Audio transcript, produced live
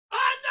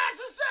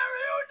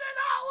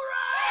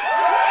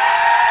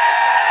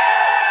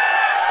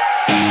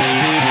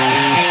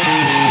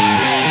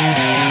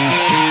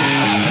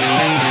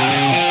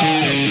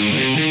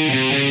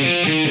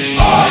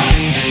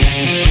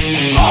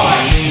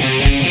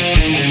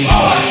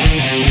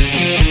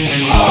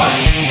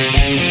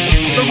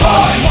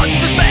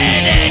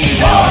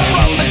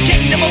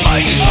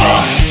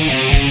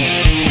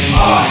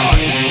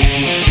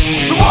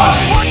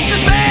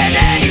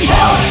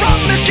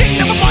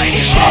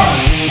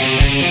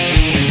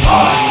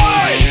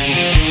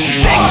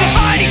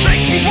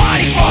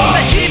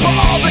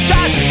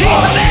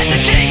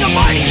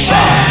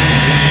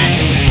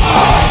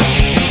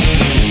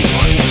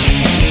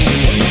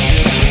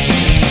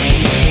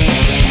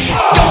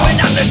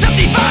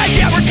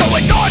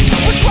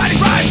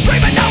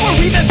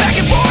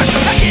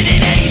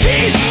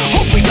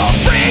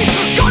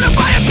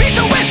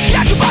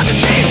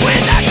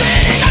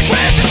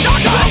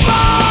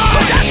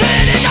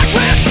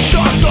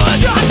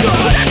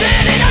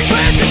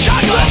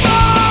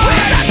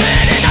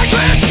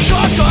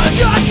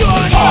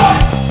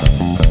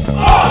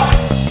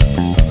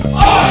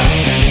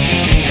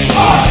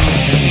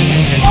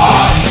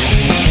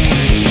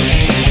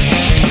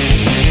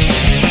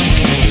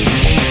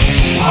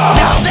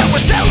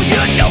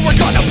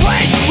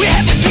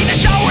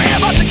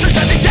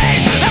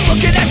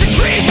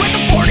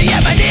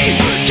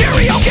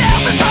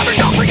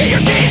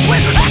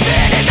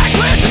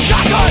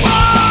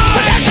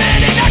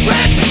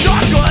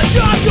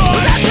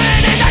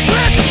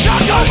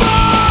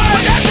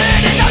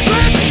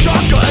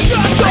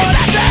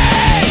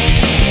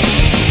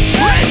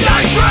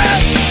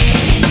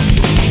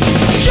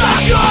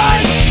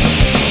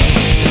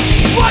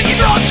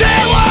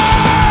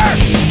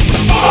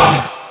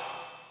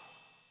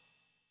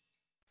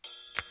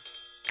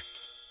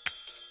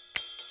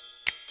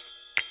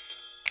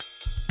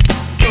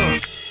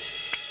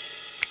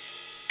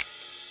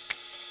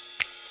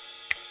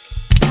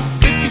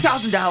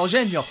$1,000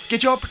 and you'll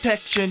get your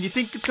protection. You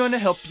think it's gonna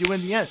help you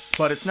in the end,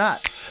 but it's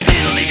not.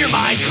 It'll leave your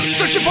mind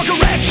searching for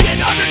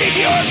correction underneath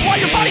the earth while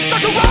your body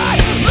starts to rot.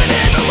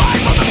 Living the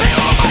life of the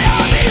pale of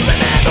Miami,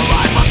 living the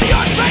life of the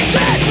unsafe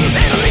dead.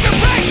 It'll leave your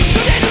brain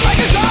sedated like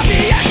a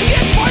zombie as you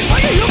get sliced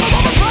like a human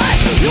lover bread.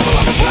 Human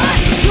lover bread,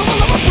 human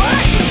lover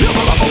bread,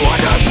 human lover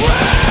wonder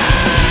bread.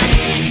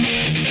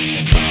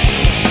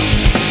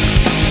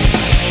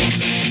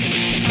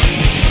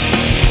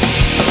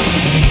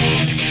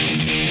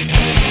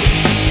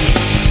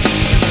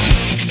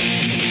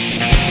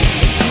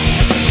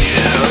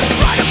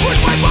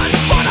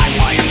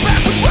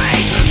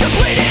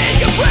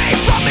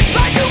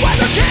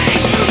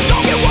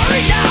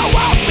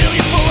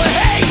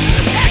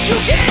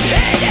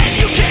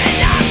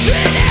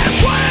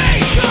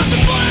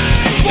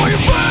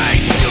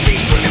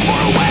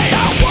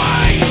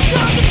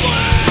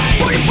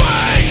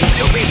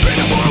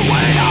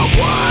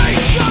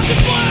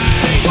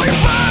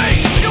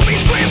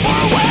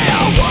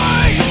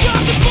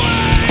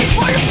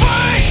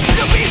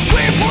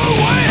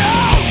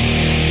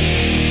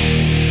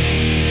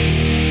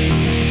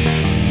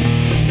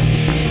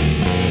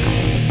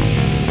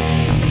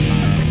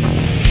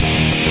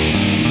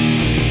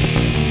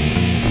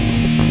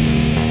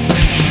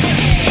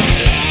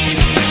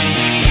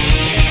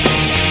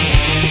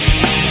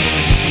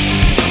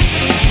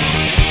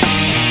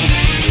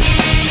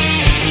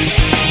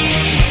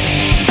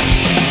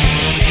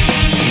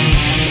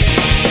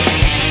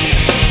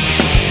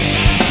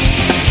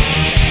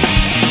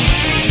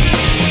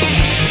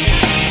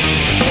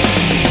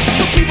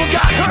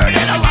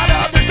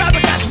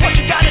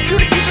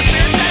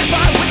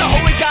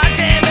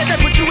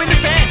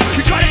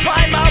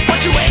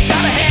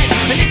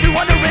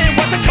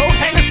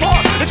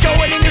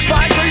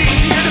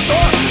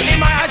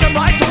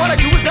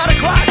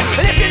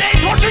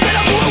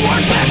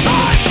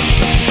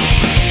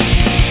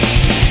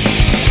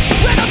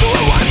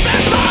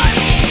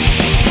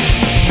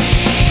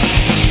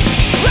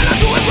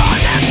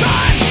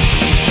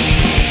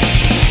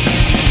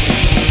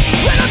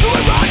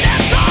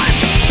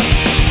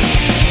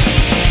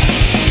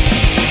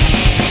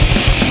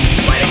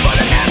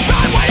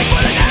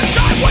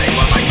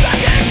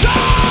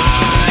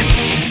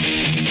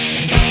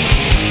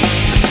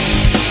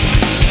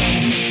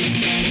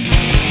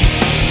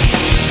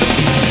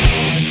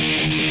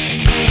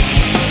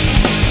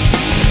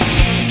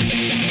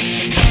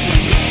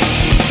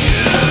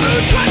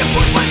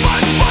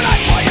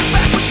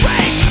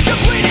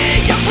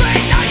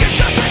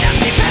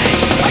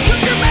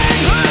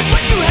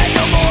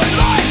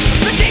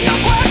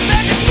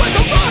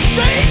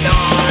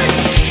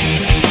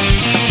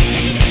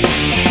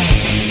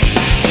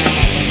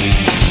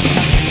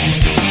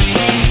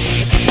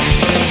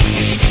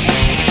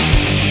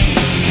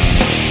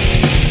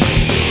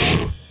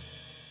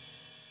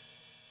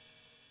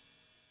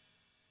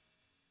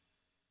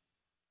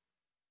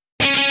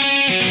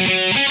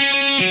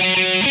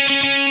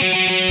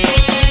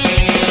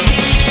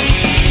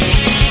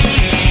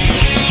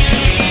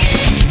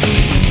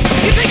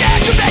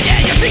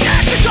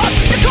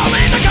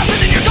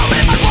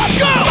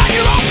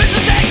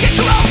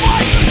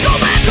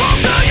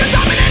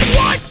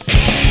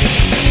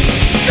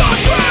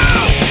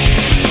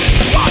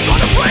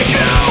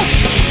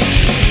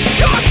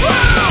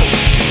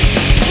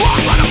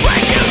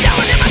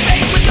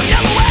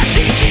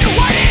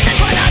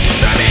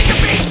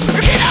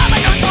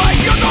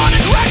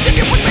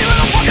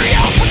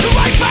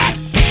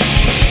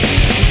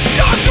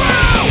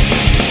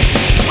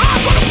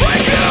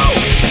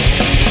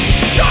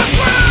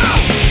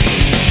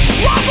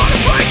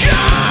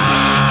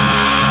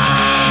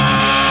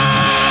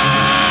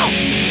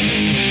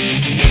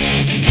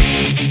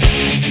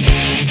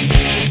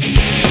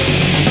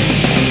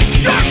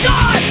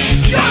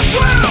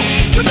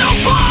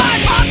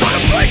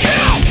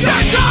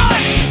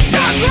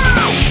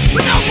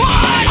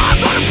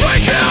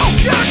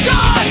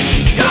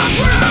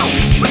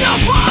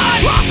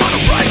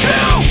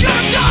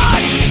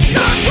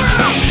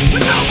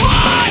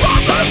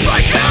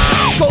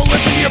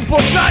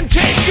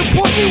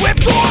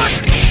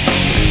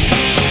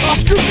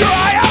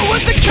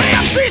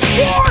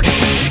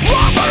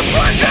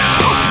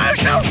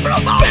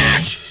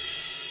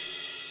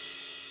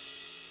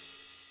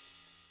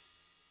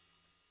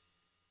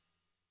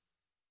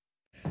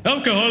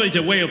 Alcohol is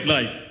a way of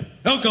life.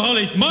 Alcohol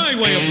is my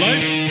way of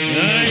life, and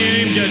I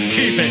aim to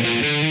keep it.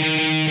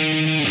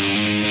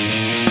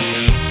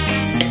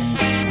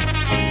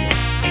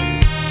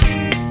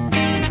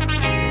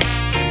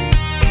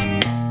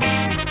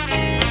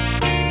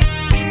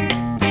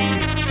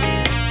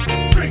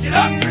 Drink it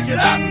up.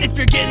 If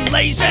you're getting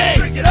lazy,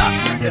 drink it up.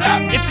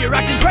 If you're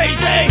acting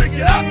crazy, drink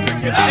it up.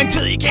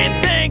 Until you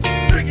can't think,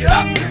 drink it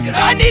up.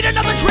 I need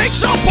another drink,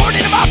 so pour it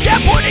in your mouth, yeah,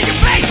 pour it in your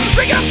face.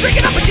 Drink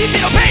it up, and deep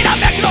in no pain.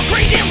 I'm acting all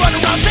crazy and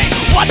running around saying,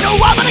 what? No,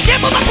 I'm gonna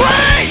gamble my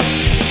brain.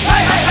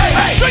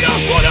 Hey, drink it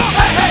up, slug it up.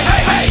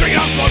 Hey, drink it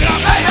up, slug it up.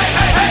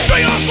 Hey,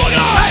 drink it up, slug it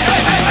up.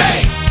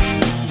 Hey.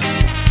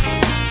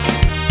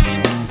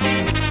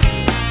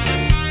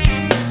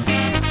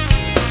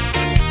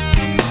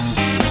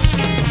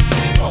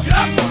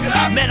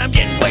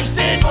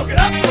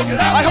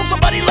 I hope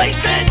somebody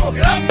laced it. Smoke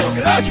it up, smoke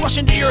it up. It's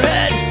rushing to your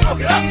head. Smoke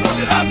it up, smoke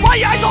it up. Why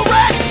your eyes all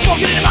red?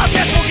 Smoking in your mouth,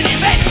 yeah, smoking in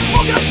your vein.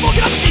 Smoking up,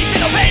 deep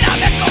in no pain.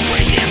 I'm acting all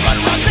crazy and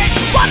running around saying,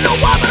 wanna know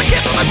why I'm gonna get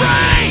from my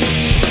brain.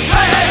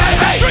 Hey, hey, hey,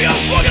 hey. Bring it on,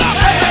 smoke it up.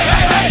 Hey, hey,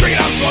 hey, hey. Bring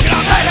it on, smoke it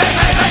up. Hey, hey,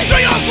 hey, hey.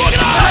 Bring it on, smoke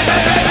it up. Hey,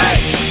 hey, hey,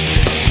 hey.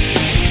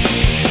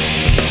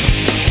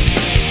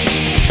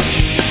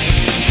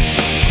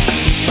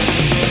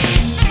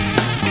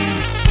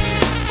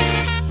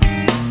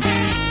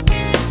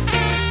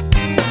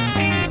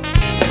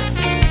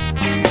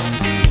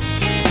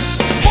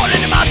 Pour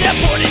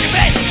it in your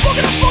vein.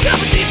 Smoking up,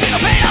 deep in no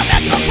pain. I'm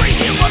acting all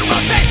crazy and running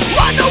around saying,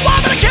 I know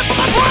I'm gonna get from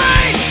my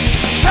brain.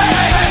 Hey,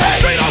 hey, hey, hey.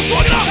 Bring it on,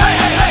 smoke it up. Hey,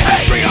 hey, hey,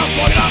 hey. Bring it on,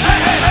 smoke it up. Hey,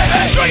 hey, hey,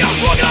 hey. Bring it on,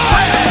 smoke it up.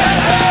 Hey, hey, hey,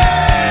 hey.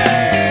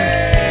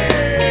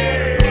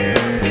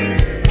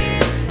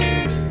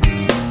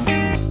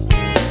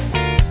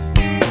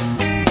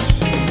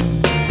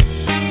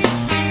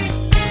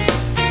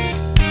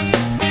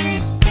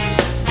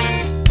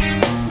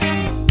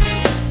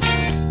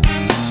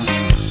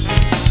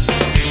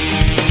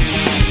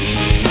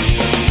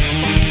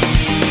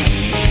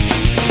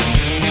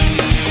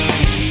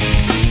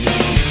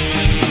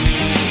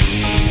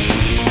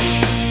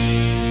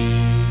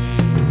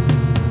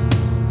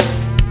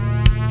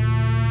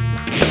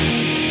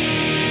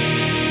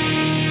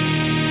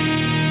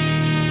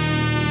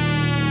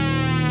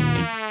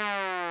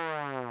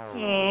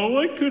 Oh,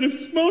 I could have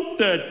smoked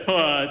that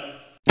pot.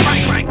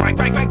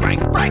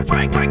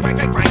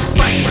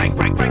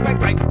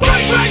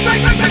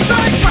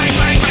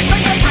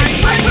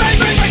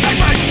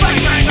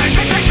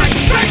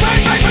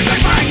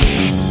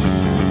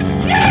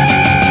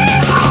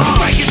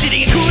 Frank is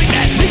eating and cooling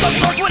men. He goes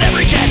north whenever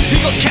he can. He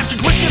goes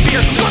captured whiskey and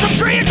beer. Goes up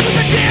tree and shoots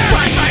a deer.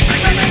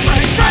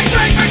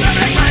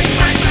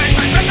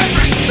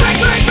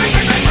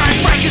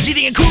 Frank is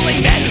eating and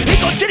cooling men. He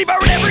goes titty bar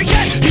whenever he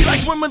can. He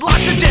likes women with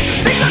lots of dick.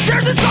 Things on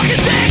stairs and suck his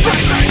dick.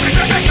 Frank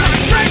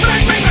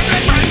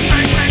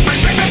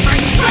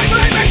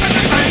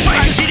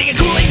is eating and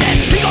cooling men.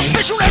 He goes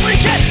fishing whenever he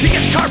can. He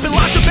gets carp and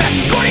lots of bass.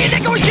 Gordy and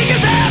Nick always kick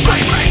his ass.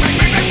 Frank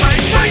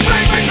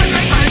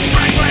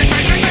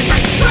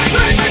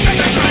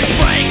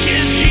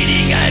is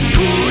eating and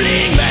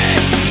cooling man.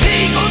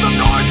 He goes up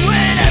north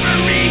whenever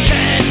he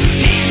can.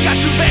 He's got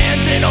 2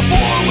 vans and a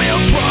 4-wheel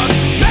truck.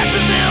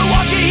 Passes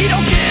Milwaukee, he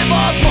don't give a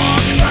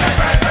fuck.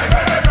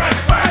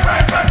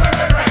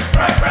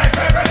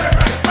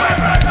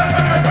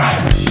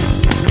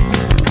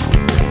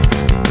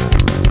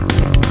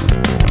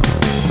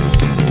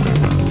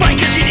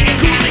 Frank is eating and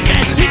cooling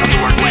man. He goes to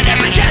work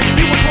whenever he can.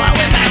 He works while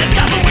we're mad at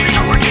Scott, but when he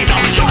starts working, he's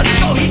always gone.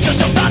 So he just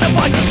jumped on a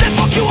bike. Said,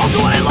 fuck you, I'll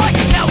do what I like.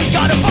 Now he's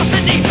got a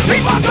busted knee.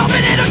 He's locked up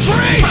and in a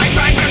tree.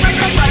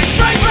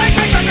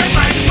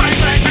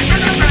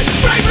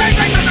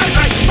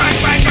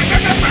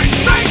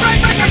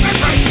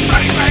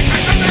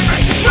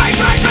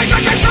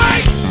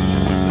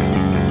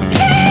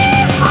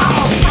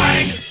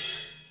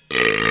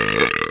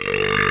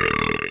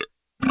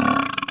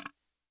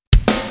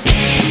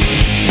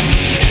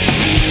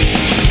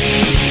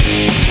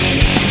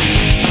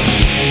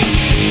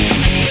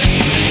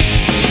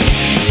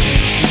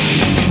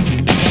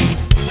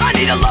 I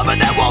need a lover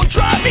that won't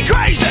drive me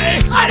crazy.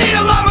 I need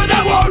a lover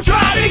that won't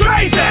drive me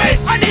crazy.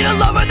 I need a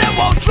lover that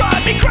won't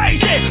drive me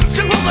crazy.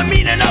 Single the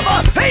meaning of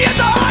a hey at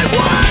the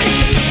highway.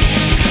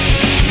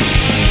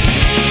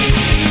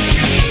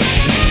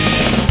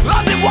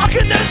 I've been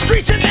walking the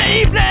streets in the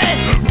evening,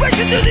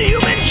 racing through the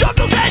human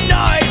jungles at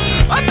night.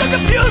 I'm so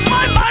confused,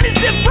 my mind is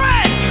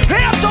different.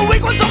 Hey, I'm so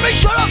weak when somebody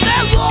shut off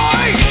that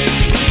light.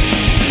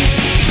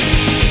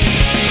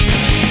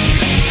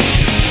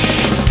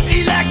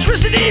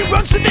 Electricity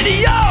runs the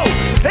video,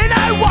 and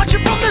I watch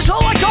it from this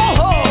hole I call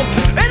home.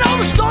 And all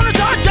the stoners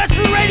are dead to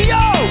the radio,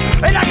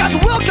 and I got the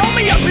will call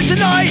me up here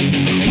tonight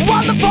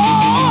on the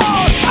phone.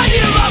 I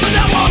need a lover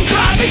that won't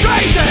drive me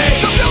crazy.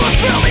 Some girl will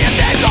thrill me and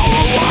then go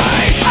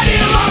away. I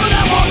need a lover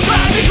that won't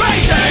drive me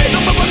crazy.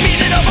 Some of the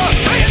meaning of a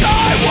hey in the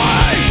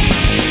highway.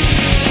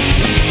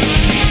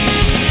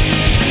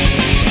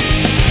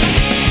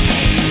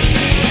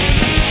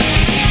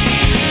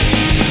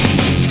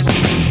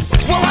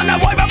 Well, I'm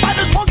not worried about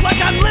this punk like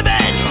I'm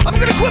living. I'm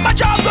gonna quit my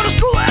job, go to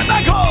school and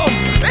back home.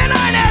 And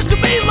I ain't asked to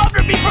be loved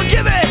or be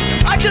forgiven.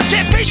 I just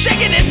can't face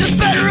shaking in this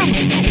bedroom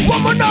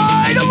one more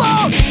night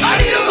alone. I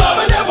need a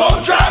lover that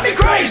won't drive me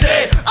crazy.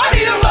 I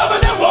need a lover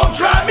that won't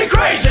drive me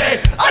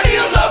crazy. I need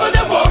a lover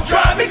that won't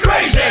drive me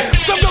crazy.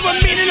 Some of the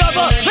meaning of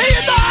a hey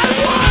in the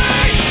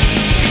highway.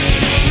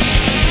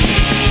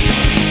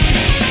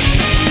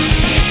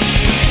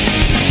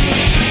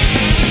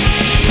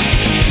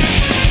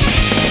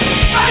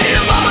 I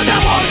need a lover that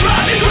won't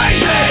drive me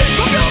crazy.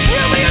 Some girls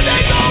thrill me and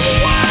they go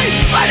away.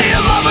 I need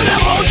a lover that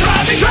won't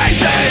drive me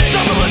crazy.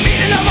 Some of the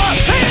meaning of a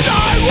hey in the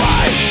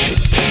highway.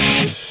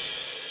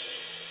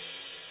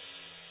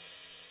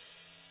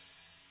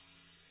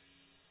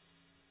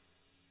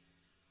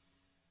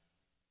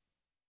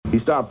 He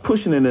started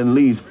pushing it in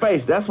Lee's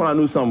face. That's when I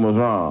knew something was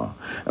wrong.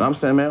 And I'm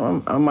saying,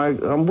 man,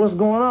 I'm what's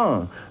going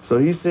on? So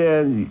he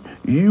said,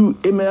 you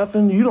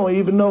MFing, you don't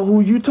even know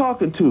who you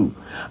talking to.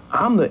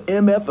 I'm the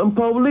MFing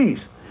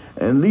police.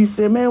 And Lee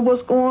said, man,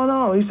 what's going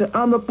on? He said,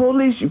 I'm the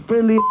police, you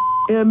friendly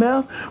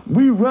MF.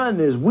 We run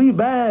this, we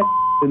bad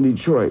in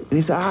Detroit. And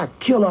he said, I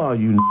kill all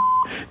you.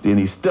 Then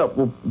he stepped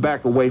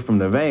back away from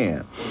the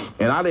van.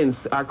 And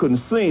I couldn't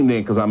see him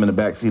then because I'm in the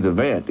back seat of the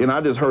van. And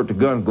I just heard the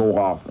gun go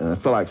off, and I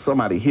felt like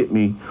somebody hit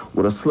me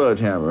with a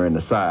sledgehammer in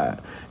the side.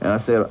 And I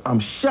said, I'm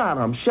shot,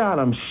 I'm shot,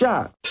 I'm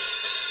shot.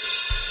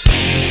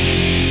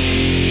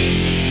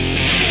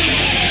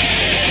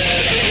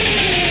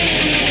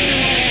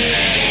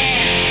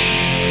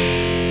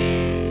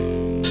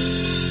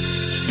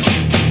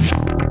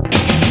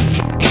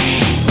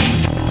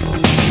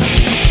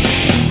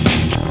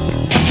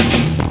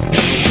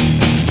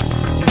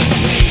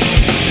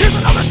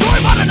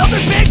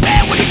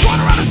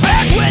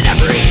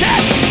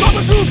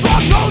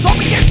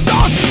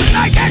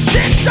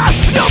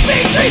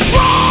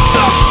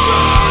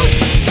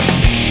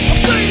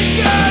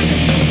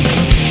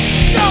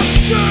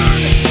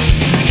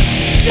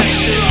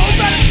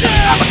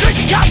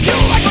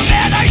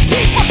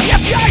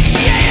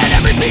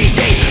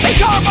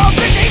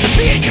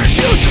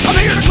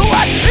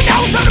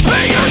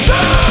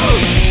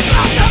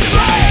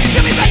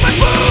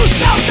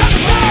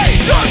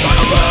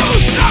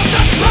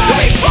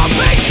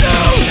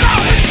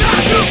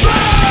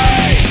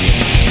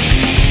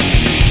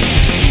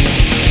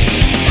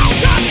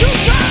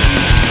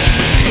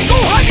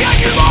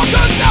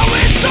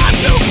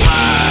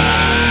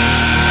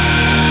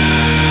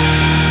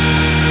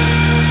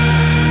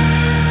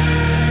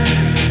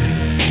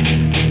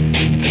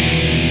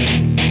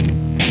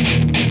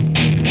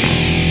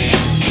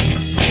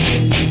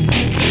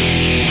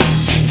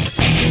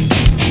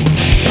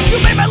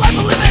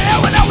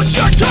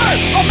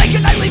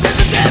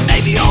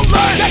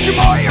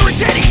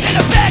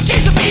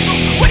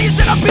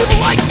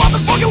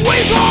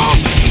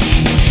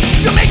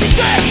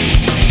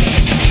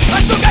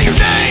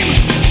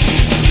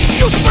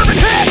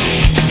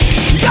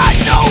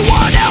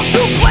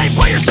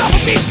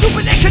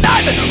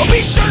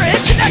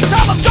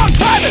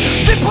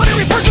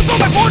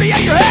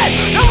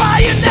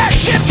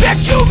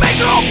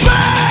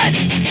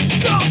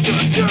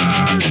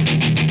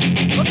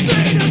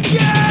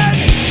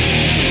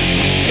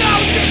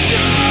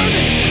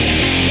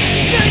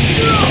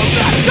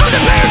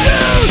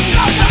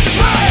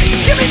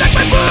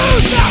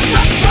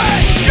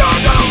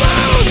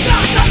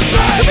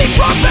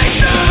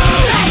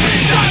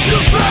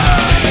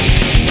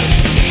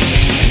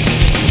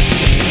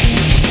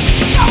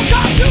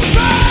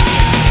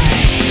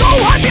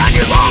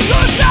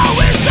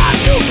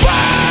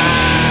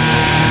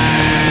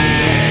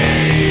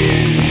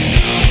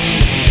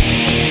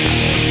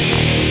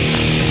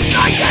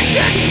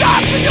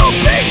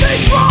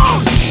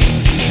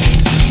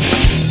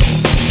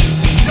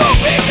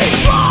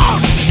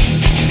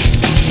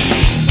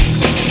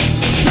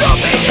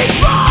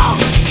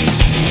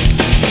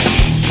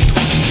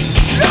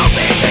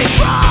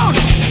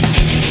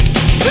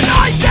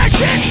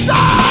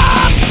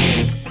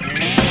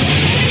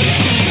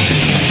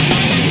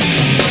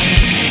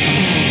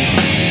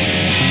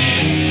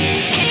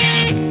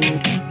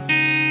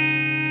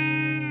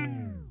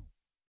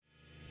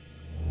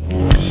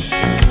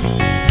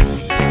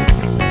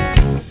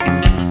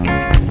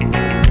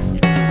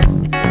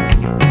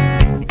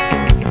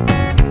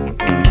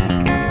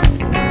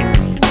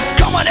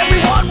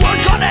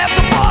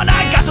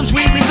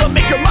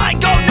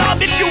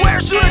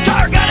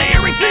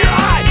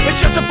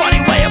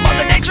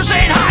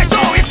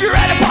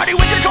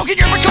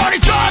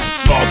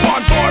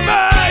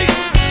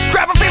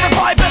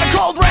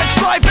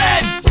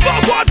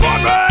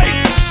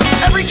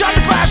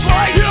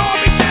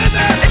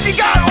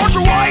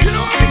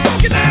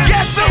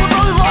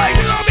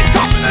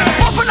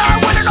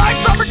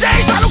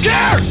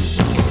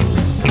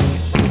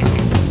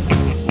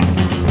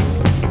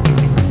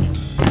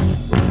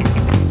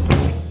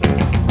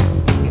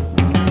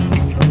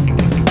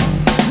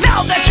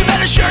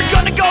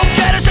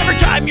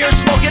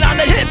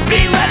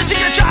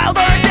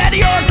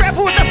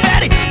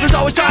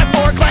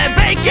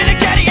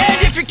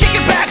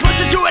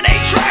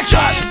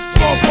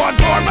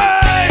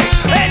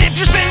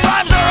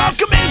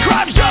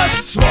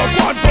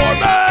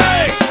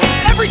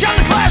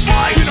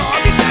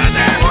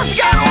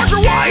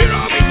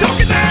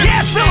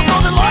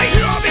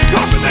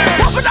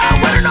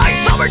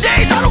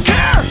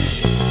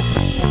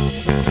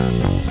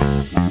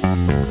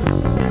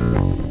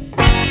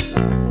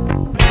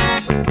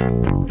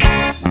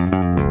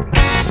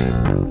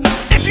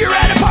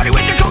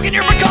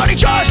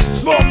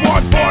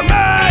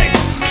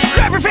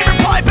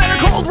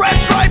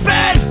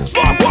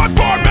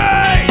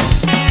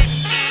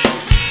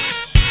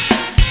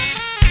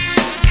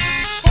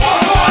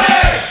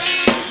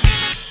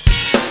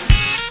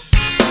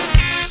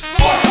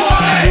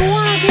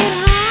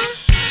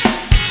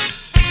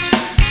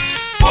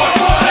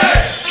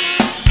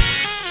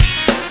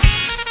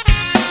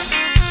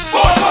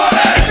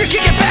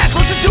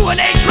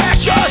 track,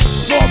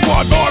 just smoke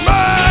one for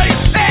me.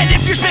 And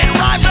if you're spitting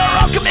rhymes or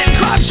I'm committing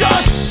crimes,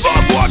 just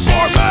smoke one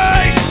for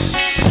me.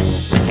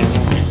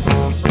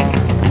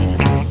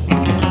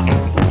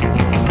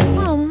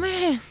 Oh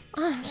man,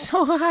 I'm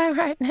so high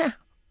right now.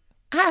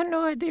 I have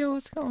no idea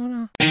what's going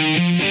on.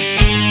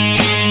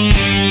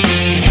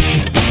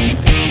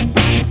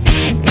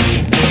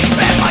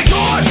 At my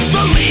door,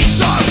 the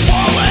leaves are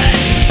falling.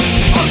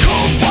 A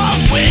cold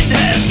wild wind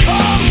has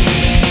come.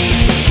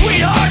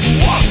 Sweethearts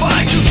walk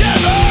by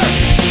together,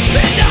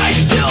 and I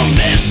still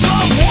miss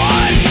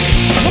someone.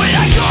 When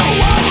I go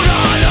out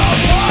on a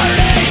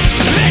party,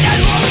 and I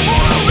look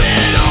for a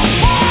little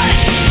fun,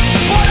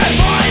 but I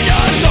find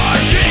a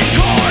darkened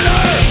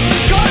corner,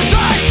 'cause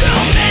I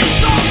still miss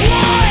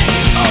someone.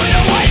 Oh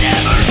no, I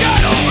never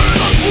got over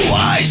those blue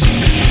eyes.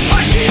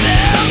 I see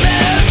them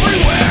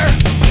everywhere.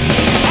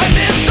 I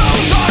miss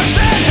those arms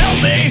that held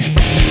me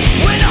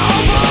when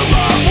all the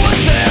love was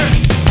there.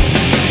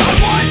 I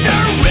wonder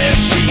if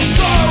she's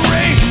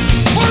sorry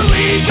for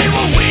leaving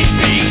what we'd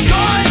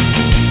begun.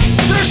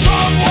 There's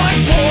someone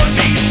for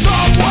me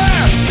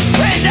somewhere,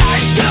 and I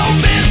still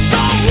miss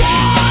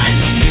someone.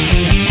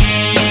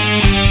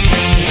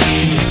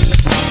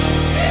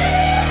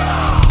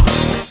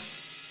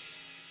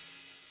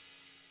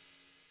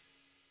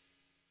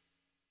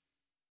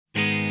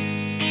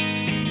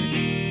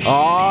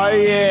 Oh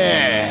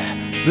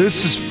yeah,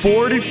 this is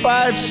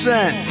 45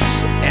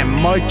 cents and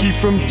Mikey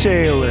from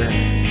Taylor,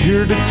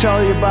 here to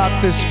tell you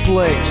about this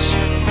place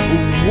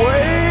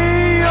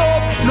way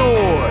up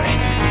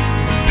north,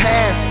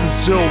 past the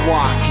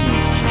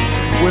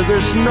Zilwaukee, where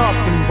there's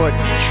nothing but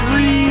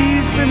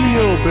trees and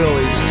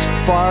hillbillies as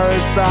far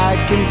as the eye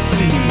can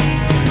see.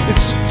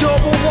 It's a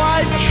double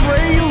wide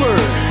trailer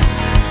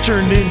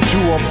turned into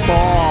a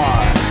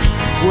bar,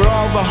 where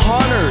all the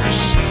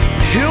hunters,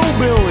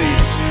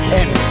 hillbillies,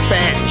 and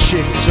fat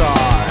chicks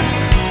are,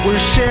 where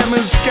Sam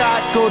and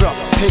Scott go to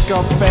pick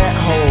up fat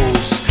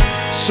hoes.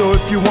 So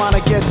if you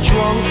wanna get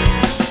drunk,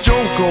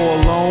 don't go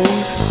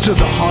alone to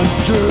the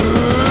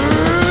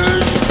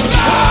Hunters.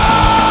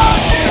 Ah,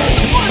 dear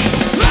the one.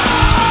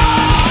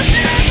 Ah,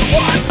 dear the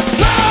one.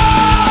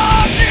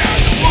 Ah, dear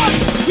the one.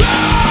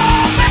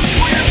 Ah, let's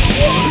clear the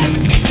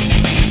woods.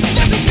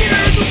 There's a deer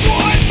in the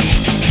woods.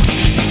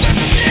 There's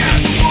a deer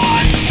in the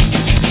woods.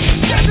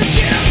 There's a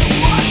deer in the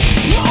woods.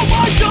 Oh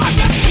my God,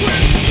 let's clear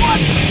the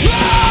woods.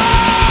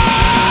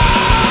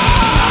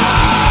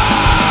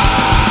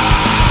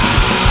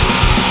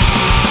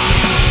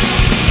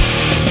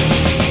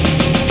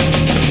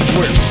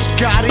 Where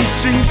Scotty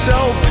sings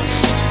Elvis,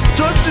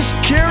 does this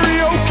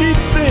karaoke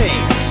thing,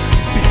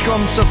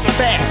 becomes a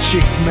fat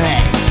chick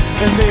man,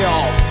 and they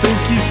all think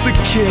he's the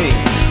king.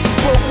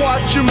 But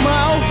watch your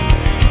mouth,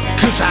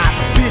 'cause I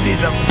pity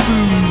the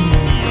fool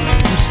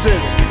who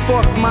says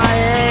fuck my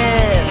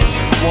ass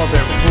while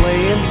they're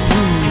playing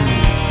pool.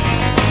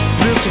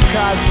 This'll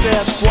cause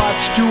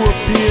Sasquatch to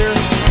appear.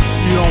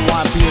 You don't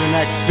want to be the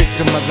next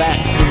victim of that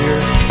fear.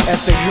 At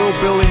the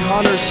Hillbilly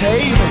Hunters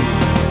Haven,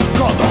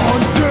 called the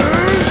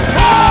Hunters.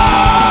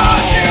 Ah,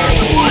 dear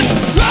the one.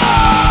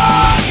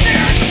 Ah,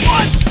 dear the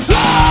one.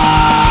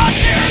 Ah,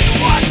 dear the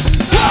one.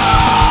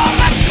 Ah,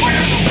 let's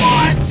clear the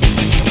woods.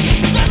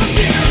 There's a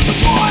deer in the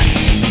woods.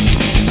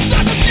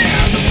 There's a deer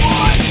in the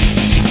woods.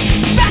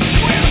 Let's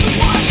clear the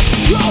woods.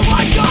 Oh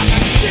my God,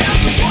 there's a deer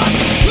in the woods.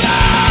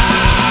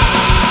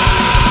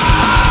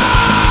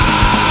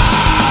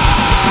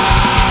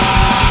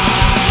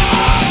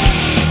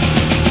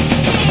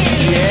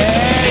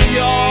 Yeah,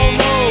 y'all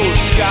know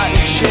Scott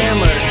and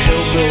Chandler,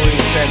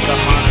 hillbillies at the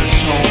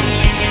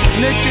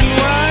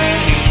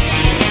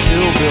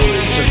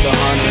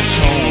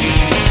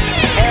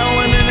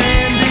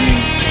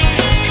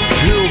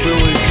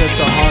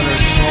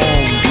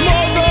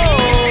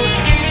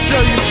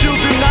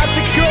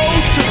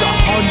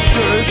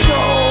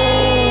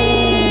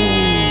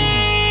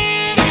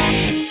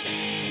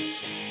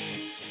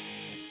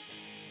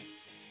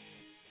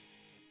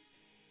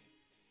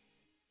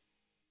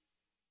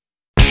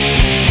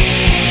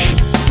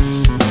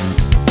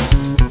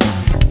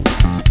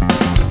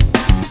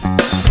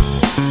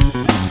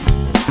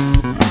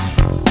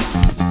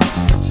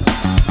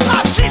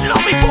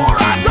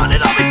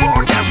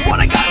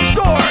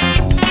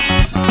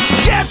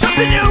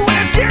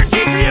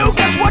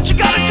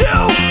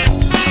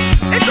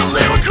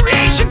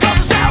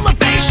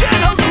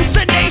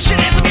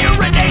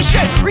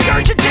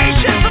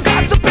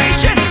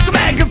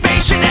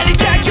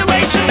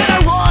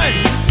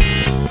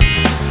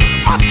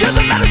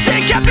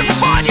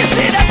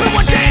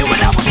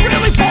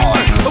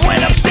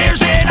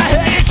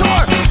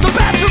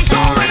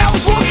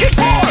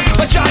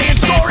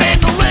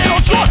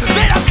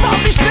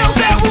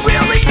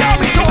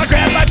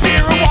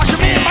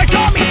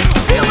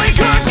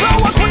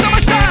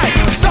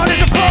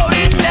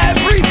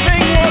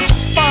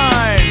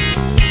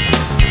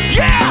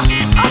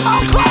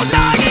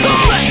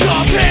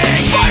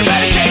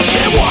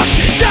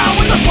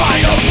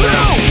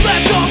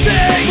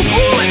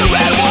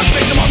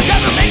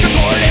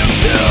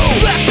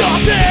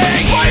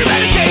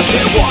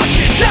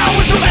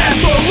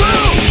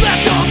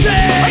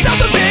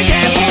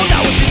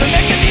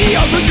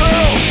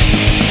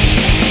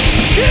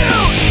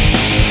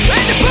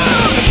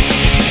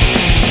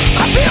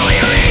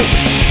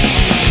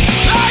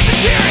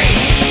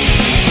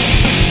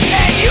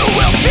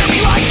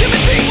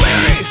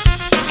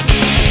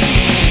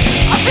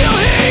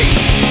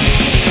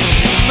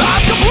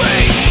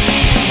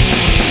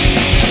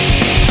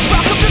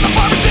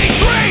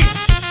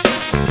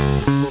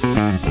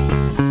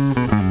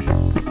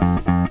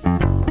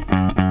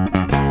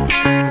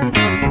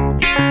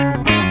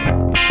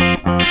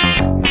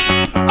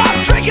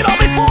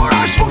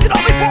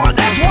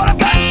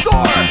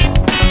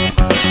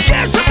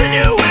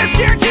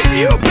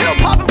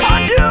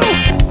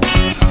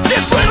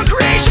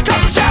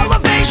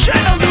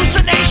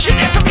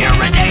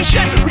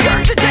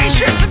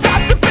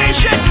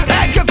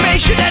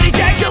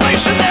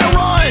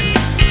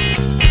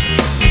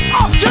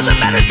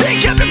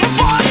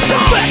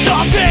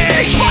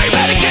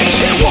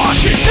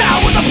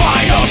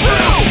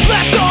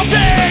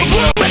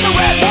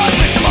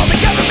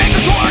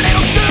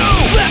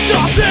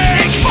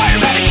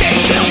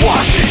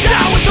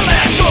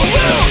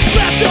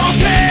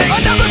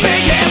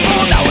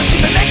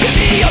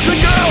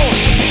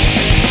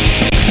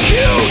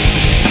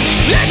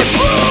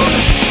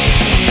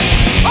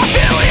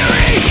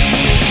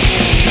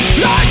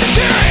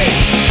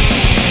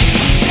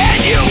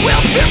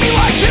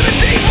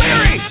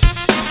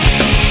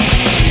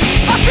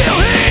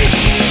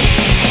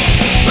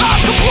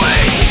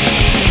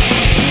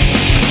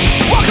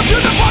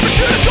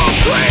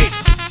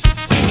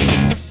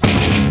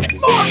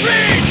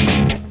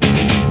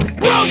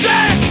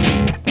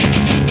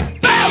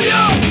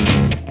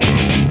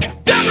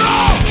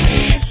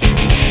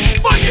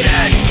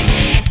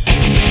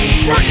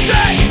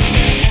Percocet,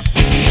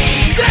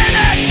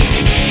 Xanax,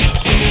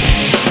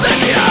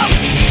 lithium,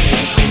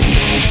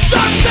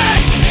 Thumbsex,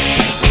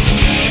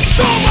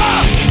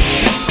 Soma,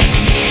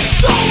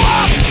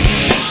 Sola,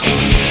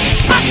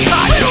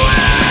 Oxycontin,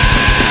 Ritalin.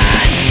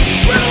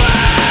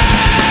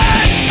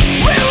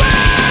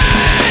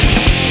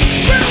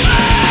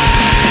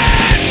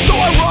 So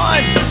I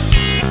run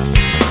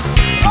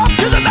up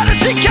to the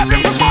medicine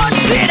cabinet for fun.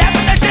 See it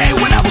happened that day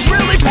when I was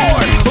really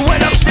bored. I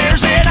went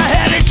upstairs and I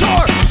had a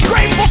tour. Was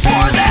grateful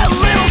for that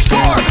little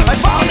score I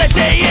found that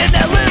day in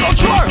that little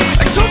drawer.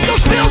 I took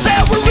those pills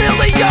that were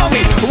really yummy.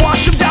 I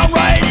washed them down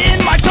right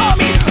in my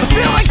tummy. I was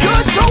feeling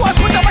good, so I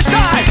put down my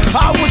style.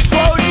 I was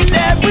floating,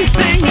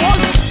 everything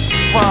was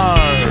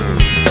fine.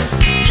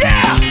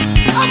 Yeah,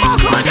 I'm all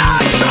cleaned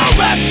up, so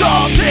let's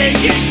all take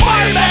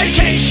expired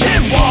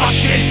medication.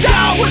 Wash it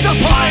down with a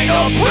pint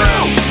of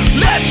brew.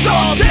 Let's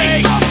all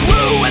take the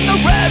blue and the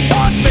red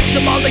ones, mix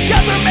them all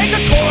together, make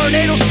a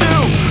tornado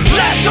stew.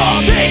 Let's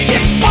all take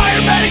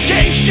expired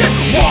medication.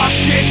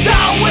 Wash it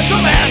down with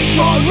some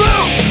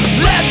absolute.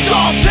 Let's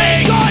all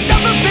take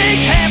another big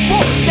handful.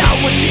 Now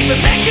it's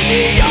even making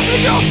the other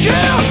girls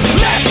kill.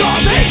 Let's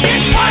all take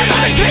expired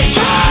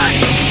medication.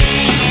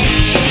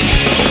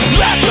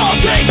 Let's all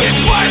take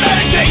expired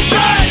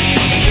medication.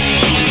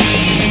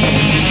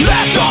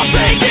 Let's all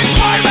take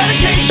expired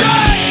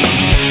medication.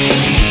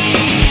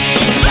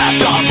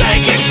 Let's all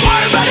take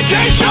expired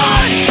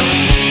medication.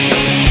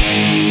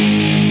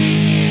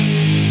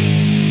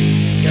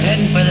 You're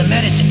heading for the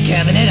medicine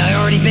cabinet. I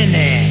already been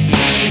there.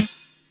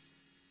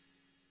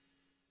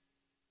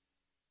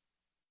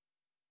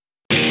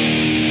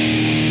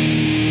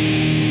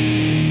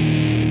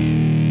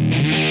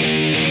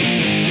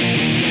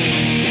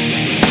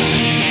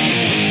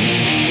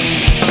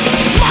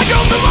 My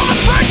girl's in love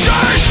with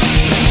Fractors,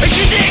 and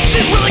she thinks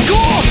she's really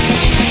cool.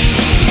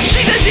 She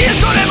thinks he is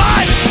so damn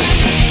hot,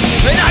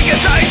 and I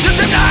guess I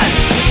just am not.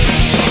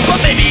 But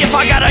maybe if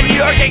I got a New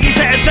York Yankees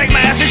hat, sang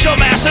my ass and show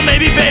mass, then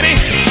maybe, baby,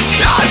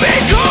 I'd be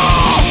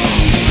cool.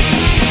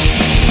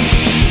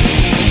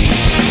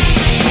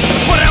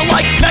 But I don't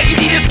like Nike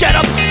Adidas get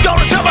up,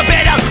 don't sell my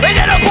band out, and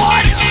then I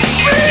bought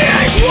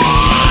VH1.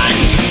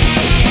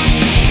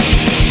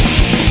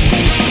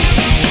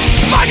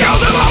 My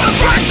girl's in love with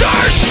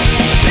Fractors,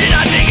 and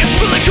I think it's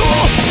really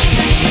cool.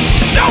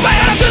 No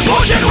man, if this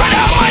bullshit right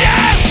out my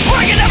ass, or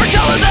I can never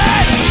tell her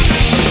that.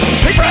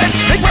 Hey Fred,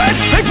 hey Fred,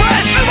 hey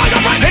Fred, and my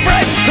girlfriend. Hey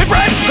Fred, hey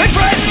Fred, hey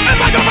Fred, and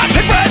my girlfriend.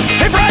 Hey Fred,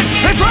 hey Fred,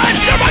 hey Fred,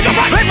 and my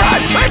girlfriend. Hey Fred, hey Fred, hey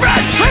Fred,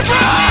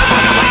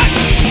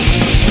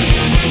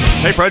 and my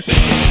girlfriend. Hey Fred,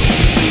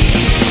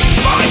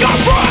 my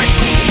girlfriend.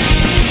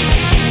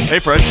 Hey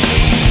Fred,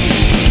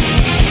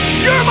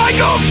 you're my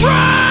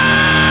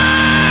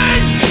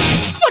girlfriend.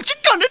 What you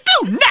gonna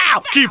do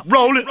now? Keep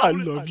rolling. I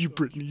love you,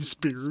 Britney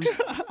Spears.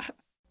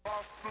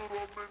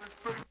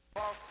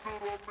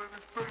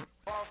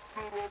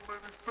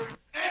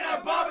 And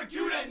I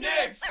barbecued at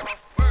Nick's.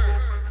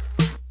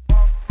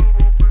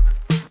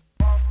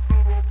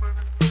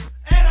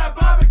 And I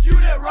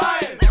barbecued at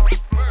Ryan.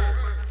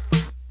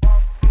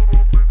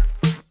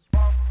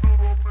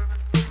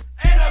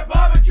 And I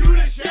barbecued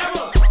at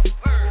Shamma.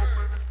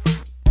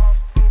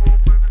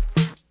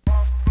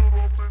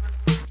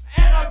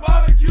 And I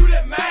barbecued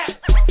at Matt.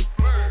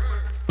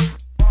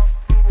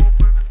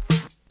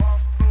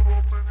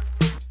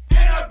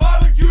 And I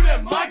barbecued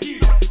at Mikey.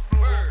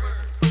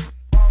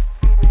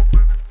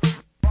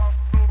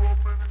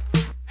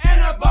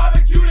 And I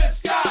barbecued at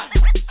Scott.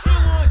 Still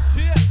on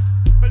tip,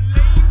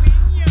 filet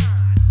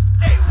mignon.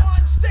 A1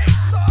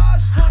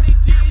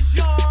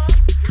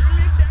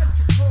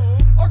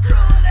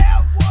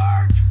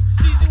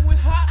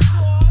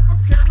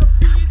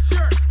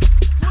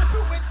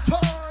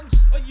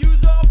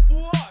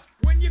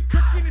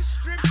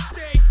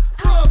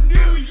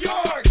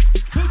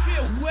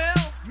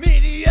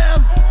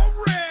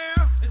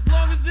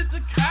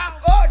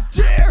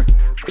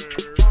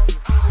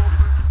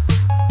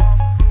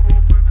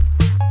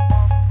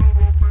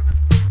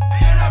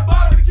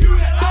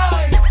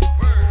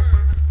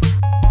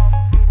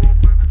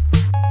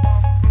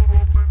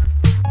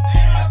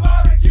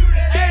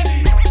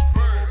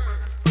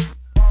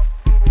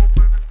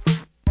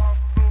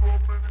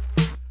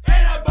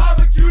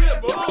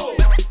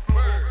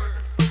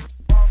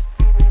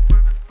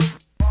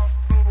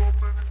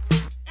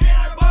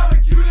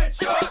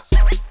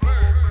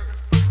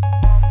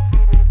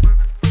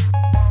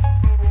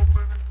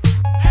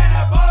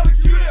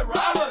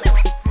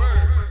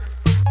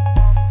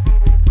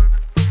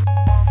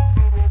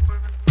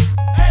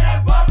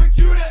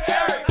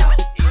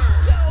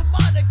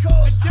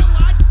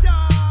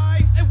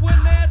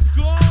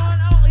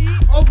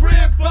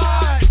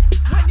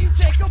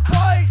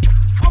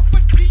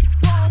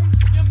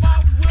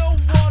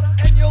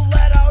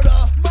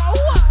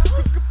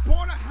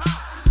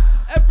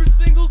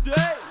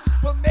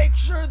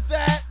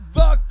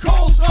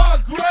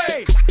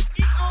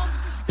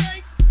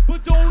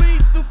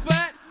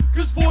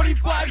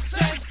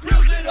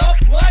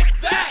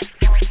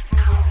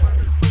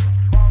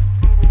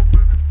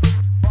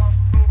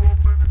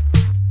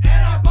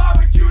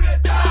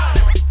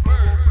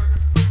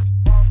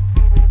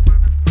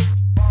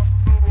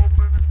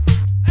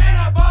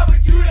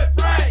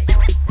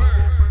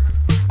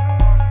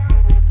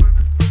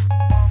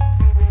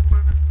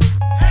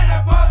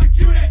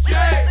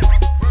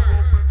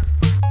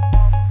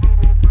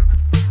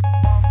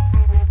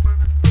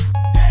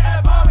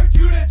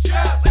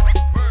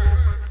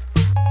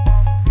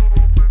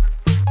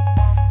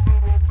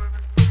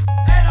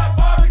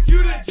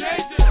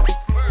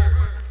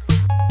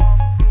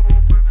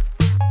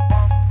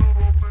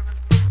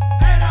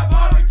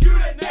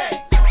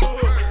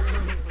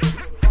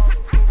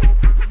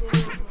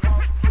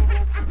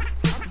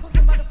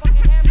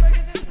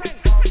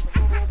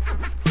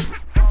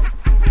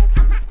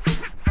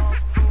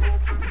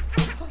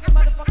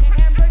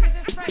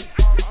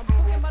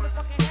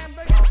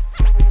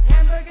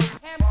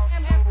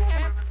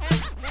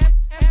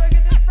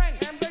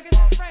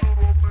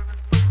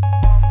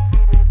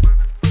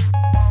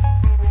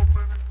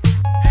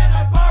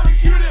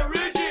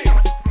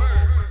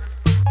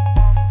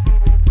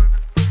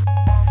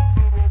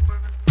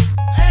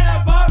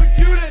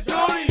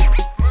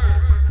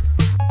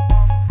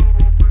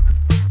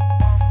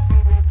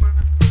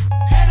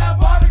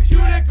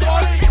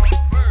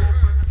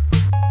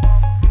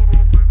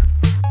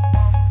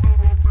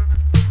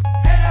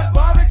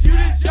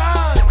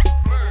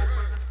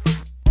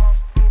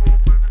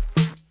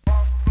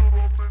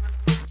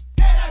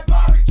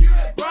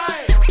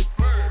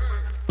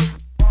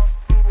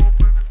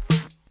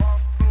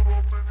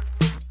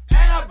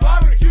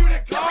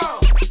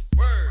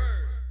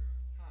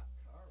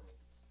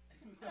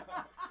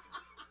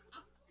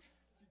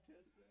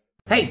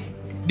 Hey,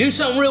 do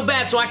something real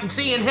bad so I can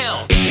see you in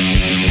hell.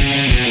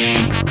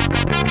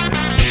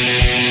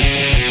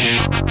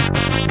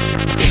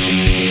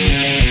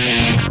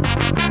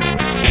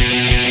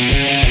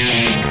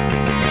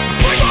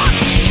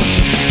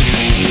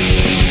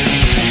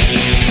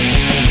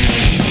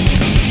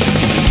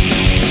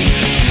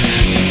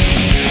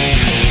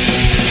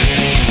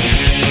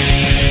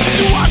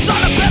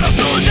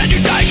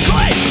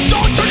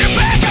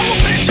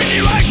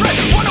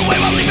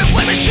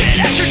 Shit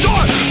at your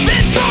door,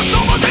 then throw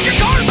snowballs at your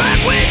car back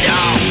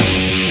window.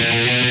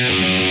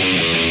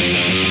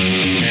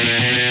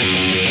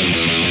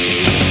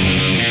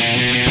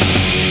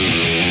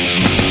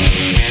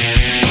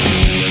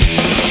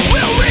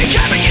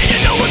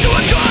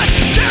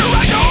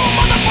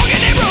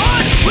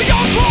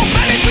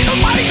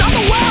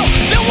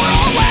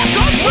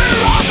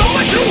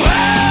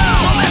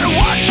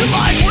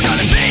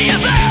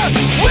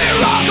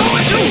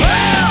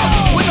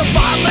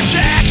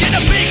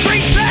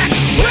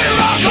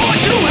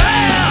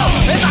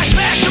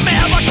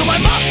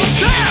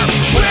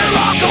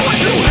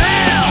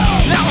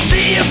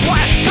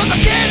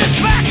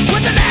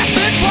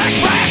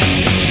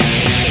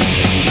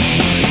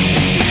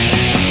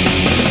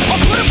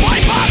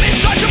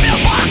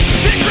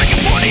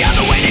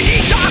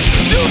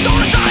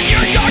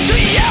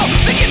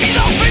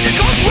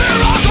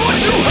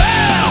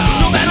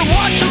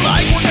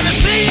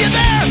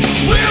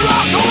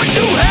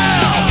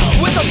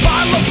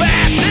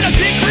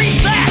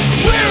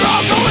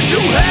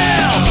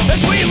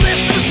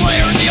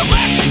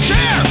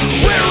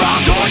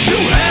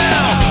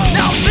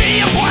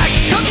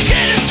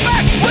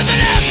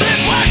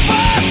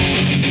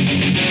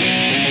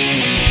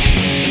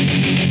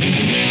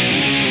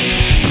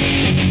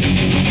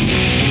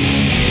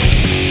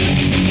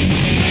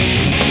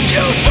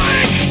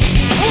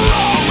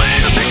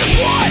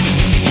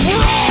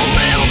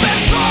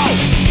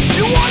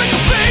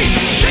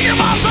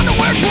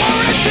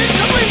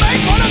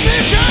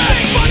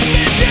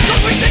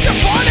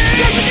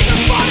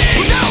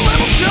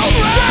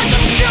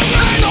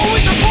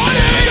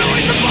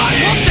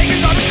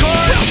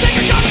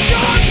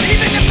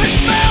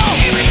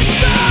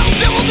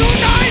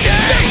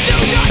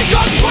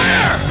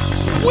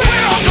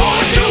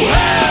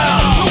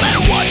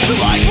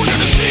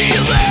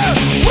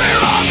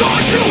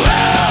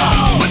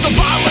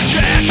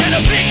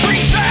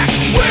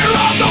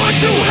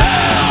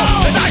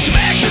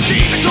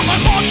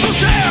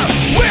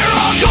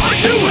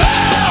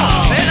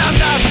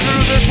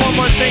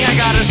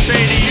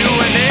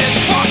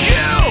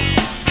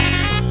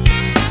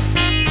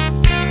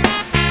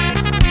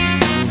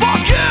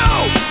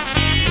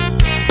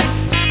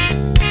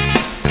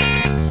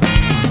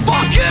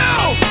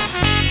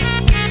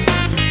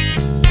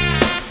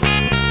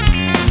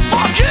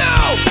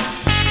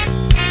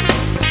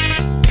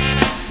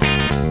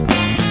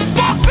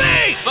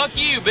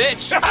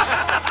 bitch.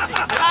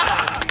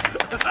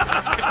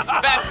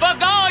 Fat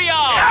fuck all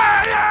y'all.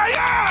 Yeah, yeah,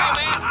 yeah. Hey,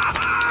 man.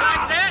 You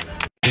like that?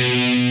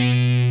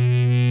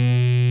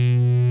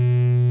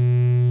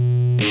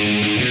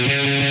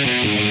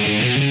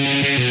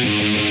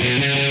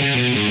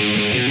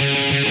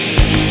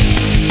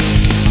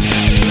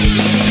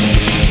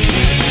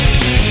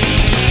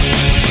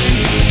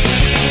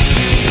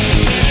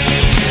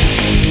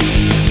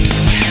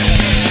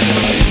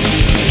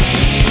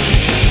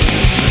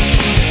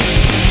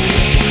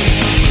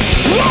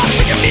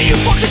 You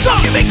fucking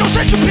suck, you make no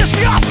sense, you piss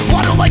me off.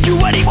 I don't like you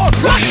anymore,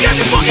 I can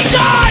you fucking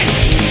die.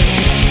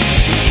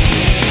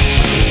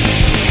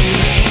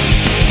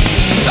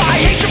 I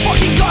hate your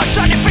fucking guts,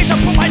 on your face I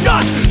put my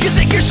nuts. You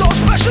think you're so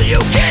special, you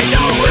get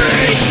no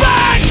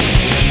respect.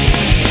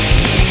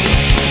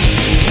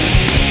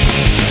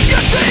 You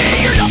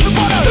see, you're nothing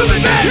but a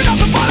human bitch. You're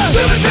nothing but a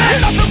human bitch.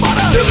 You're nothing but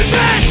a human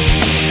bitch.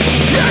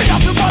 You're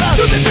nothing but a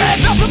human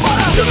bitch. Nothing but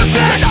a human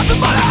bitch. You're nothing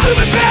but a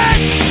human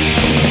bitch.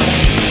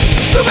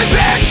 Stupid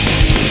bitch!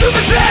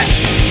 Stupid bitch!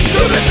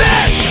 Stupid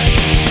bitch!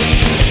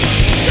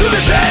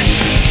 Stupid bitch!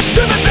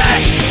 Stupid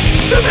bitch!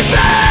 Stupid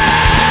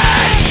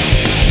bitch!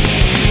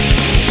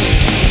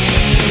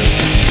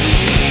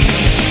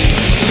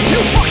 You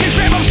fucking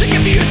tramp, I'm sick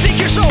of you, think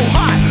you're so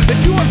hot.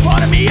 If you were in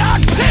front of me, I'd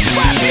pit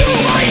slap you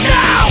right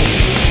now!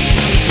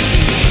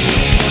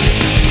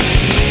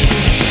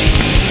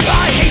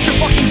 I hate your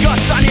fucking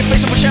guts, on your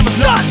face, I'm pajamas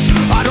nuts.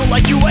 I don't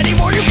like you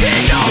anymore, you get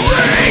no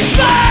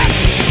respect!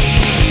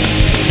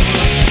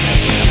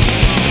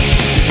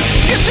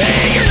 You see,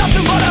 you're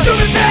nothing but a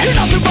human bitch. You're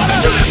nothing but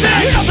a human bitch.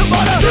 You're nothing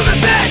but a human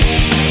bitch.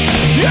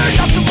 You're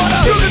nothing but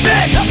a human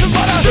bitch. Nothing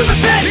but a human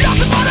bitch. You're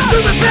nothing but a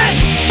human bitch.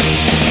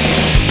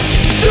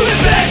 Stupid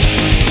bitch.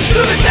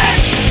 Stupid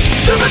bitch.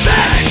 Stupid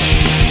bitch.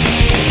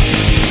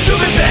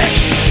 Stupid bitch.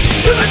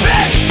 Stupid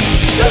bitch.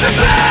 Stupid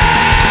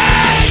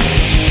bitch.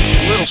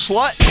 Little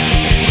slut.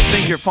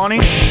 Think you're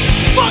funny?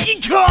 Fucking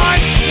cunt.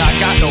 I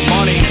got no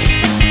money.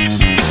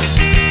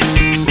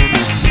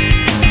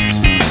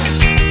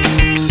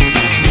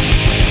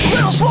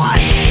 Little slut!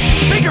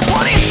 Think you're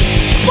funny?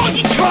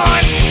 Fucking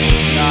cunt!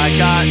 I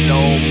got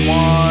no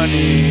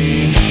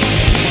money.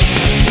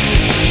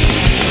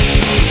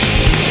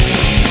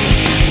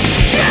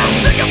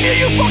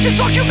 You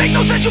suck, you make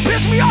no sense, you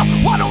piss me off.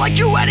 Why don't like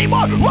you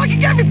anymore? Why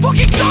can every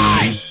fucking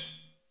time?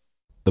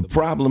 The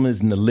problem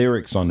isn't the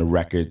lyrics on the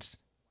records.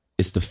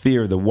 It's the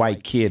fear of the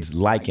white kids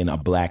liking a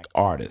black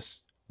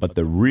artist. But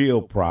the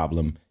real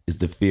problem is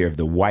the fear of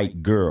the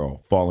white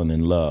girl falling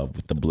in love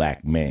with the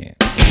black man.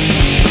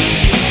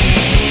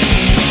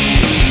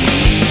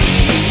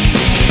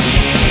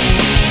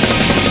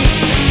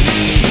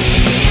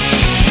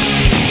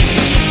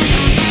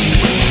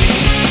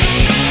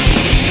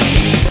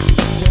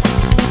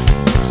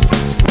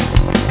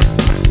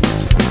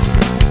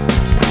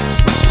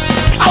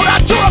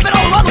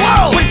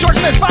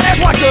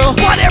 White girl,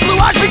 blonde hair, blue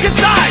eyes, pink and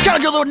thighs. Got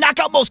a girl that would knock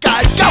out most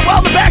guys. Got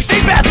well in the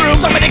backstage bathroom.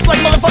 Suck my dick like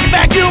motherfucking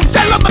vacuum.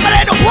 Said love my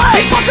man, don't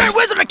play. Fuck her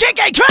wizard, a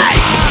KKK.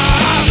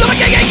 Love my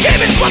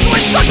KKK, bitch, love the way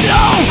she sucks me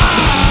though.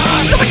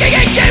 Love my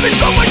KKK, bitch,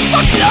 love the way she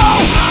fucks me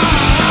though.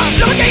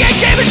 Love my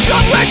KKK, bitch,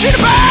 love the way I treat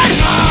her bad.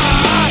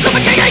 Love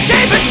my KKK,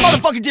 bitch,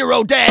 motherfucking dear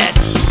old dad.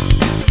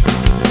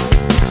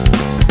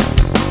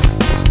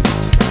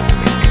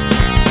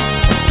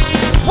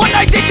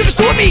 They took us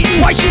to a meeting.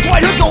 White shirts,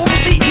 white hoods, no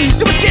overseating.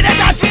 There was skinhead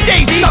Nazi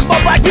daisies. Talking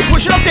about black people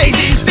pushing up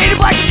daisies. Native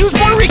blacks and Jews,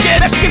 Puerto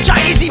Ricans, Mexican,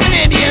 Chinese, even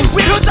Indians.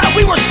 We had hoods out,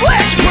 we were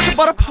slicks. Push a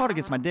butt up hard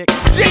against my dick.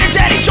 The inner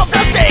daddy jumped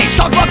on stage.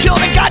 Talking about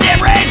killing in goddamn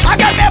rage. I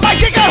got mad, my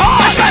dick got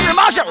hard. I slammed her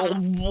mouth shut. Love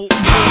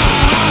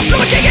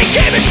my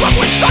KKK, bitch, love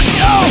when she sucks me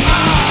though.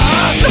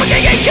 Love my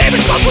KKK,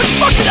 bitch, love when she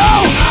fucks me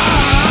though.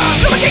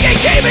 Love my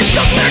KKK, bitch,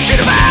 love when I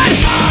treat her bad.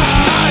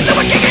 Love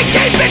my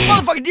KKK, bitch,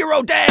 motherfucking dear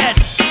old dad.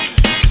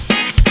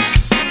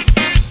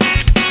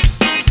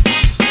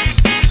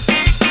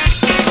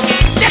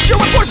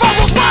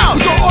 We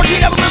go orgy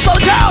and have a real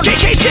solid town.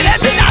 KKs, skinheads,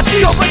 and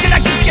Nazis. Don't break the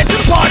nexus, get to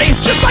the party.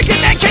 Just like a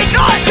man can't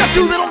nut. Just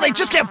too little, they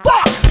just can't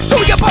fuck. So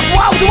we got buck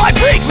wild with the white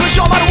freaks. We'll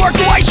show them how to work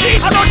the white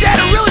sheets. I know dad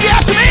would really be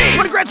after me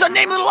when a grandson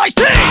named Little Ice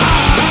T.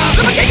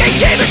 Love my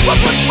KKK, bitch, love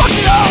when she fucks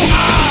me though.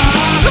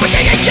 Love my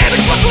KKK,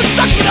 bitch, love when she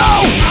sucks me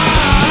though.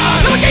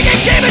 Love my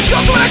KKK, bitch,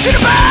 love when I treat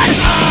her bad.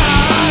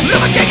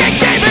 Love my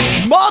KKK, bitch,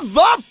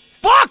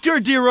 motherfucker,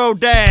 dear old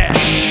dad.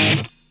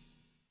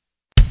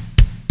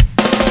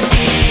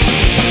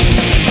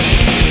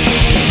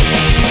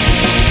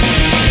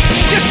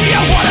 I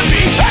wanna be,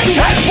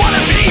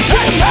 wanna be,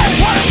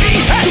 wanna be,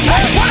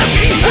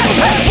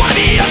 wanna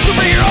be a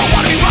superhero,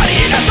 wanna be Roddy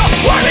in that song,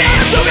 wanna be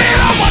a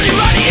superhero, wanna be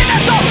Roddy in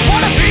that song,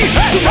 wanna be,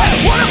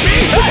 wanna be,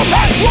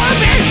 wanna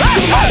be,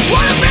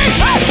 wanna be,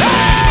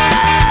 hey!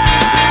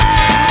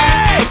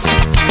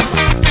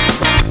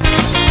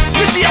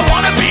 You see, I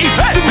wanna be,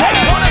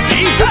 wanna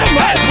be,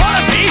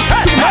 wanna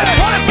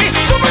be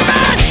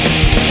Superman!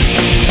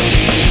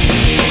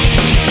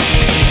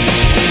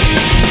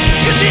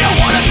 You see, I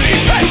wanna be,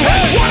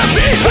 wanna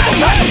be,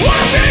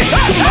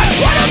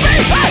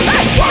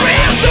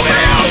 a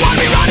superhero,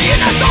 wanna be Roddy in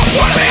that song,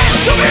 wanna be a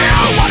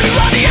superhero, wanna be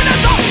Roddy in that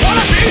song,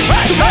 wanna be,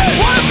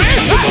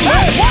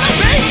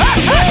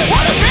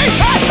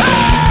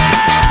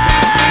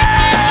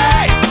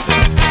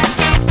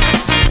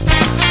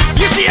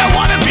 you see, I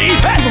wanna be,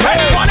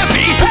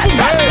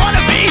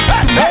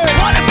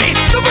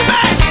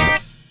 Superman.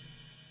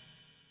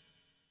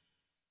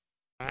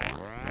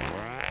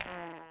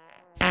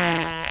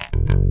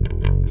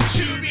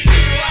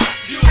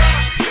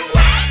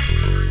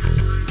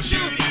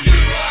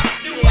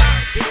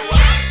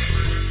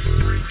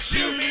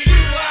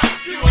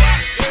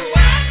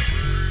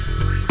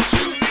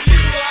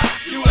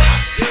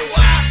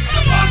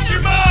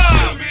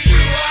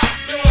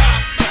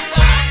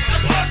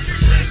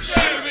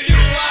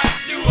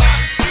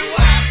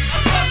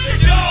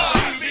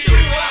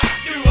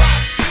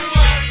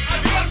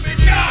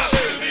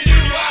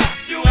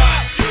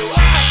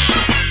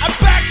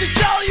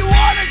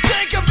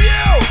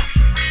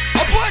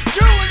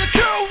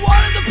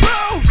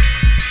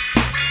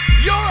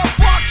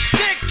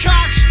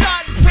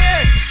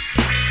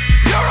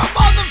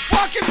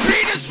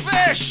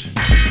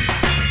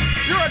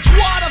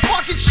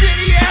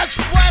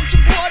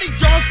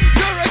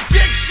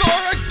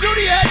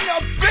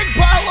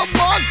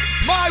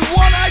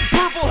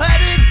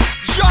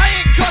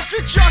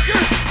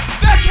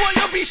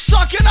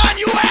 Sucking on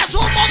you,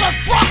 asshole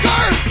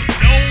motherfucker!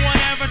 No one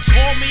ever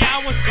told me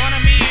I was gonna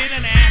meet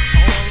an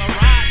asshole. A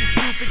rotten,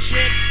 stupid,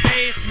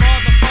 shit-faced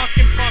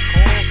motherfucking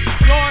fuckhole.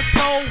 You're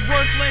so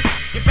worthless,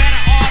 you're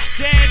better off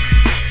dead.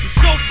 You're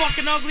so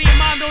fucking ugly, your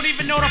mom don't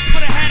even know to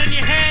put a hat on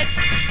your head.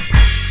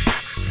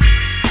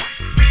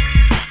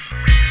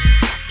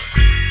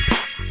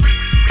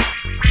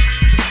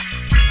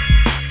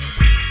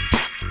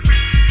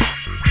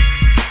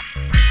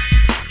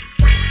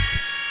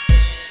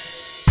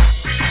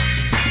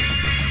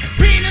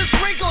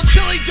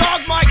 Chili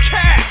dog my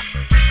cat.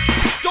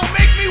 Don't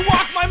make me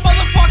walk my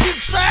motherfucking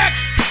sack.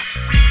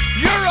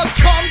 You're a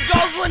cum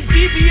guzzling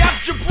BBF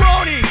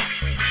jabroni.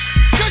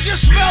 Cause you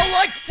smell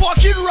like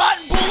fucking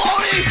rotten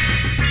bologna.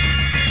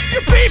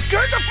 Your beef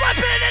curds are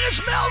flipping and it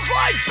smells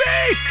like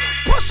beef.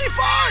 Pussy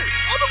fart,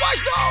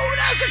 otherwise known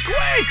as a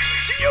queef.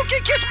 So you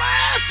can kiss my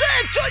ass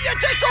until you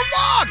taste the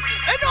log.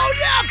 And oh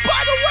yeah,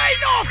 by the way,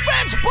 no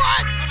offense,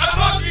 but I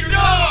fucked your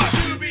dog.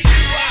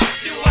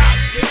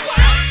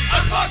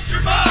 fucked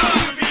your mom.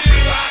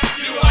 Shooby-doo-wop,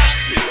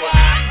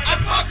 I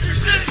fucked your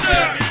sister.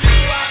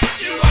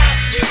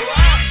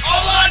 Shooby-doo-wop,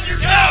 all on your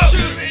couch.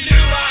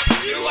 Shooby-doo-wop,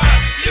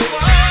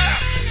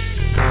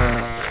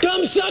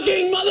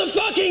 Scum-sucking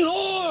motherfucking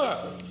whore!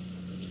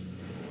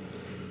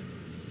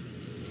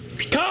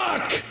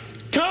 Cock!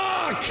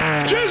 Cock!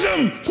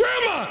 Chisholm!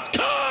 Grandma!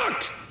 Cock!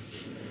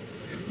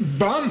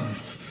 Bum.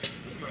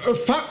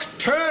 Fuck,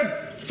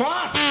 turd,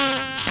 fart.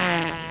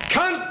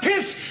 Cunt,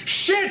 piss,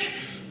 shit,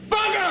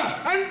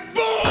 bugger, and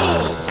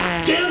balls!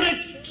 Damn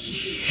it!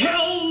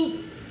 Hell!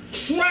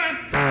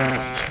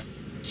 Crap!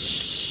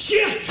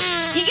 Shit!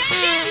 You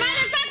goddamn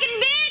motherfucking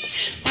bitch!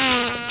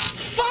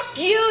 Fuck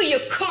you, you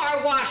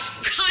car wash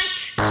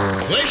cunt!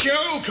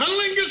 Fellatio,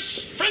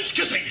 cunnilingus, French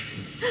kissing!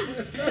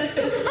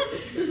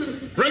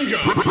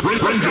 Rimjob!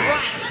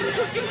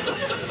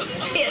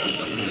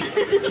 Piss!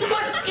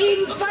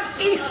 fucking, fuck!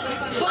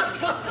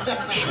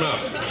 Schmuck.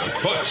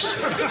 Puss.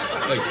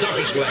 Like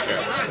Duckus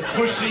Blacker.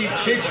 Pussy,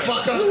 pig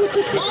fucker.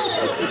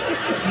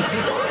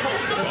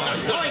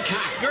 Boy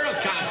cock, girl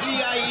cock,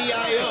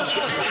 E-I-E-I-O.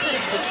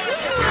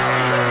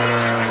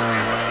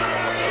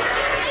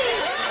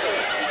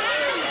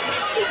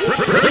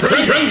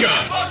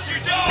 Rimjob!